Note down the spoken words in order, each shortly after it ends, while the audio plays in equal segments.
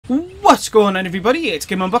What's going on, everybody? It's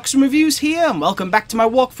Game Unboxing Reviews here, and welcome back to my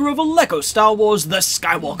walkthrough of a LEGO Star Wars The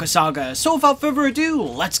Skywalker Saga. So without further ado,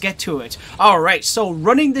 let's get to it. Alright, so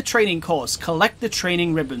running the training course, collect the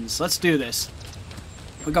training ribbons. Let's do this.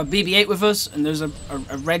 We got BB-8 with us, and there's a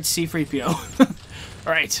red C-3PO.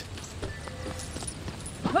 Alright.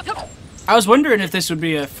 I was wondering if this would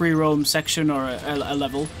be a free roam section or a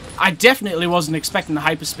level. I definitely wasn't expecting the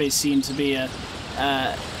hyperspace scene to be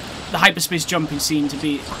the hyperspace jumping scene to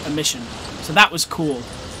be a mission. So that was cool.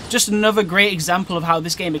 Just another great example of how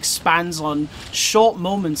this game expands on short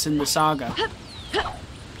moments in the saga.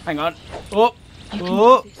 Hang on. Oh!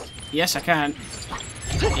 Oh! Yes, I can.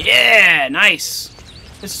 Yeah! Nice!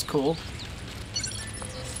 This is cool.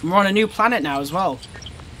 And we're on a new planet now as well.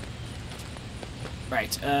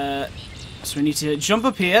 Right, so we need to jump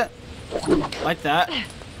up here. Like that.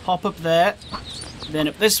 Hop up there. Then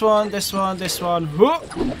up this one, this one, this one.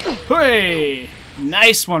 Hey!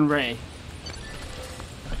 Nice one, Ray.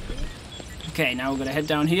 Okay, now we're gonna head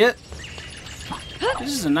down here.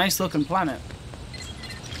 This is a nice looking planet.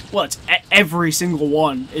 Well, it's every single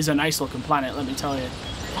one is a nice looking planet, let me tell you.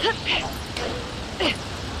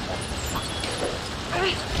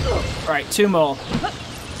 Right, two more.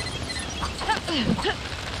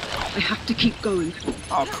 I have to keep going.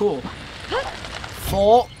 Oh, cool.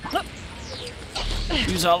 4.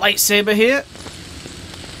 Use our lightsaber here.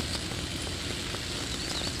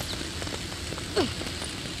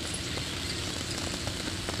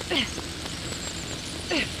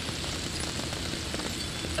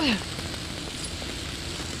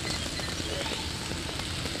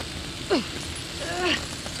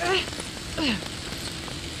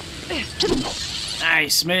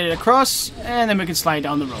 Nice, made it across, and then we can slide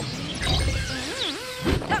down the rope.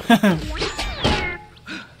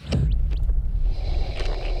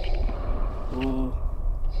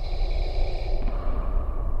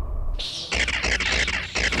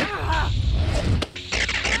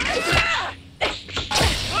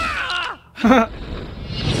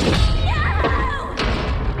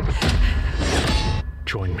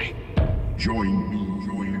 Join me. Join me.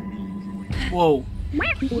 Whoa.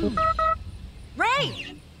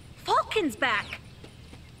 Ray! Falcon's back!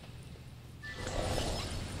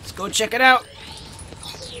 Let's go check it out.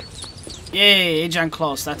 Yay, Ajan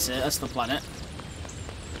Close, that's it, that's the planet.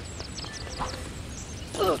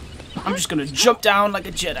 I'm just gonna jump down like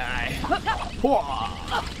a Jedi.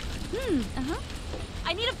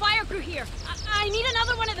 I need a fire crew here. I need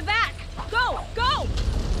another one at the back. Go! Go!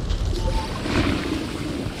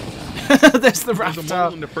 There's the There's a raft.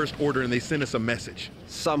 mole in the First Order and they sent us a message.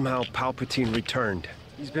 Somehow Palpatine returned.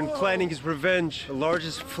 He's been planning his revenge. The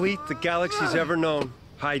largest fleet the galaxy's ever known.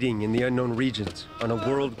 Hiding in the unknown regions on a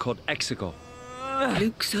world called Exegol.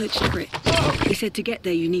 Luke searched for it. He said to get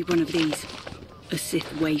there you need one of these. A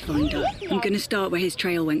Sith Wayfinder. I'm gonna start where his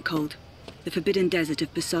trail went cold. The Forbidden Desert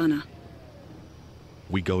of Pisana.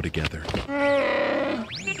 We go together.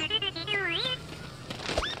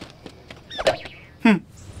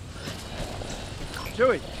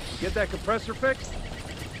 Chewie, get that compressor fixed?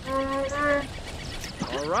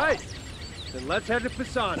 All right, then let's head to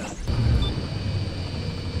Pisana.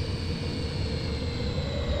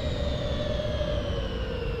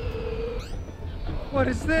 What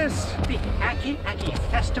is this? The Aki Aki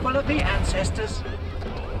Festival of the Ancestors.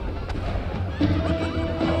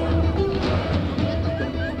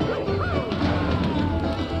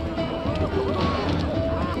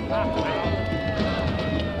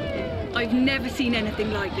 I've never seen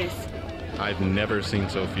anything like this. I've never seen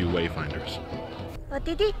so few wayfinders. Her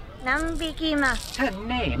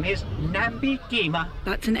name is Nambi Gima.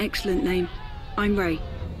 That's an excellent name. I'm Ray.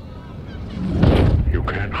 You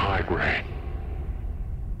can't hide, Ray.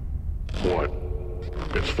 What?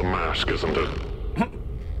 It's the mask, isn't it?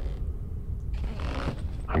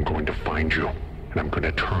 I'm going to find you, and I'm going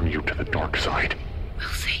to turn you to the dark side. We'll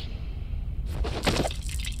see.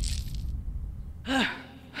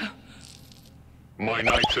 My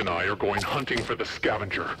knights and I are going hunting for the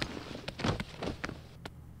scavenger.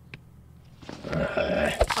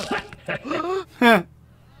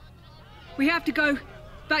 We have to go.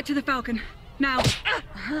 Back to the Falcon. Now.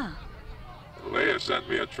 Leia sent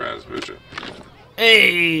me a transmission.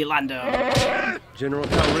 Hey, Lando. General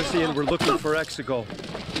Calrissian, we're looking for Exegol.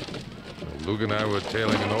 Luke and I were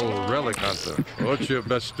tailing an old relic hunter, Ocha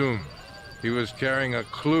Bastum. He was carrying a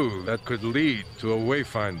clue that could lead to a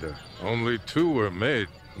wayfinder. Only 2 were made.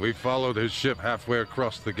 We followed his ship halfway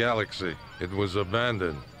across the galaxy. It was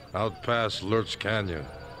abandoned, out past Lurch Canyon.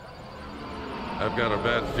 I've got a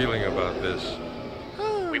bad feeling about this.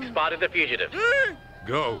 We've spotted the fugitive.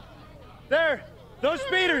 Go! There! Those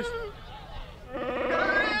speeders!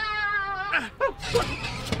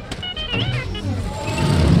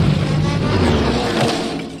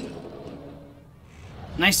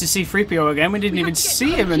 Nice to see 3PO again. We didn't even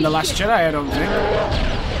see him in The Last Jedi, I don't think.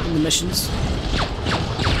 In the missions.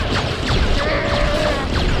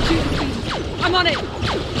 I'm on it!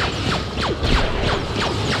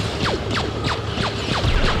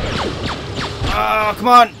 Oh, come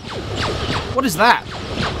on! What is that?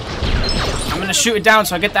 I'm gonna shoot it down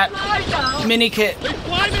so I get that mini kit. They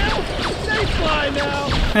fly now! They fly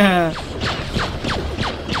now!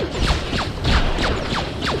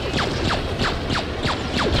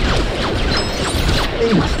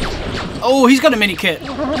 Oh, he's got a mini kit.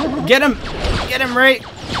 Get him! Get him, Ray!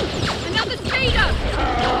 Another speeder!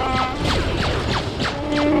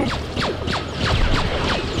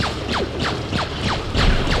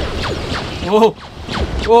 Whoa!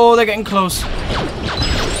 Whoa, they're getting close.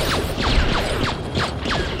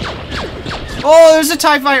 Oh, there's a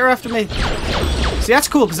TIE fighter after me. See, that's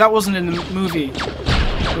cool, because that wasn't in the movie.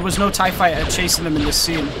 There was no TIE fighter chasing them in this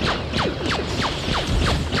scene.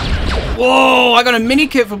 Whoa, I got a mini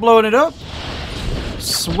kit for blowing it up.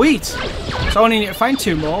 Sweet. So I only need to find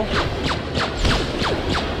 2 more.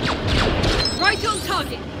 Right on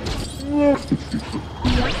target!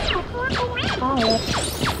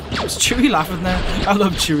 Was Chewie laughing there? I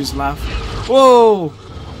love Chewie's laugh. Whoa!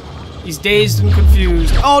 He's dazed and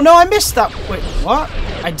confused. Oh no, I missed that. Wait, what?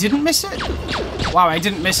 I didn't miss it? Wow, I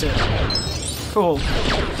didn't miss it. Cool.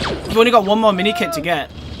 We've only got 1 more mini kit to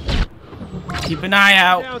get. Keep an eye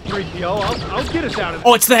out. Down, 3PO. I'll get us out of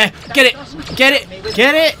Oh, it's there. Get it. Get it.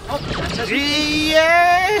 Get it.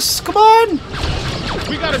 Yes. Come on.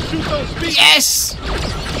 We gotta shoot those speakers. Yes.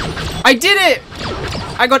 I did it.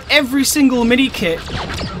 I got every single mini kit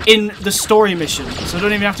in the story mission, so I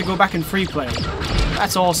don't even have to go back and free play.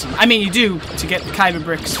 That's awesome. I mean, you do to get the Kyber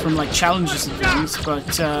bricks from like challenges and things, but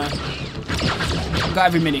we got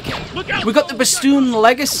every mini kit. We got the Bastoon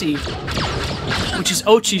Legacy, which is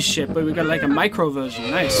Ochi's ship, but we got like a micro version.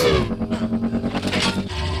 Nice.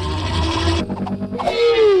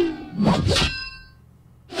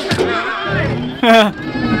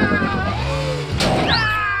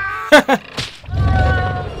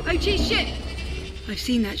 Ochi's ship! I've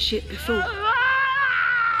seen that ship before.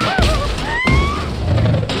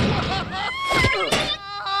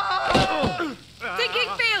 Thinking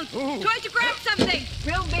field! Try to grab something!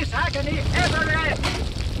 Will this agony ever end?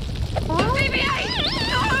 BB-8!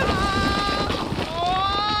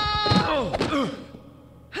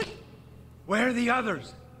 Where are the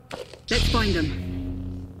others? Let's find them.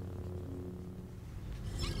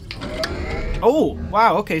 Oh,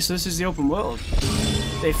 wow, okay, so this is the open world.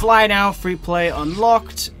 They fly now, free play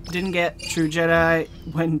unlocked. Didn't get True Jedi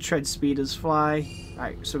when tread speeders fly.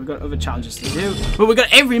 Alright, so we've got other challenges to do. But we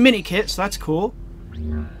got every mini kit, so that's cool.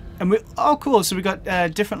 And we oh cool, so we got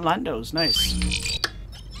different Landos, nice.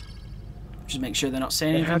 Just make sure they're not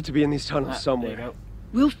saying They anything. have to be in these tunnels somewhere. There you go.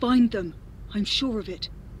 We'll find them. I'm sure of it.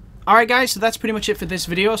 Alright guys, so that's pretty much it for this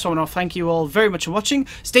video, so I want to thank you all very much for watching.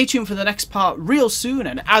 Stay tuned for the next part real soon,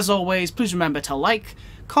 and as always, please remember to like,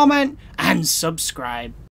 comment, and subscribe.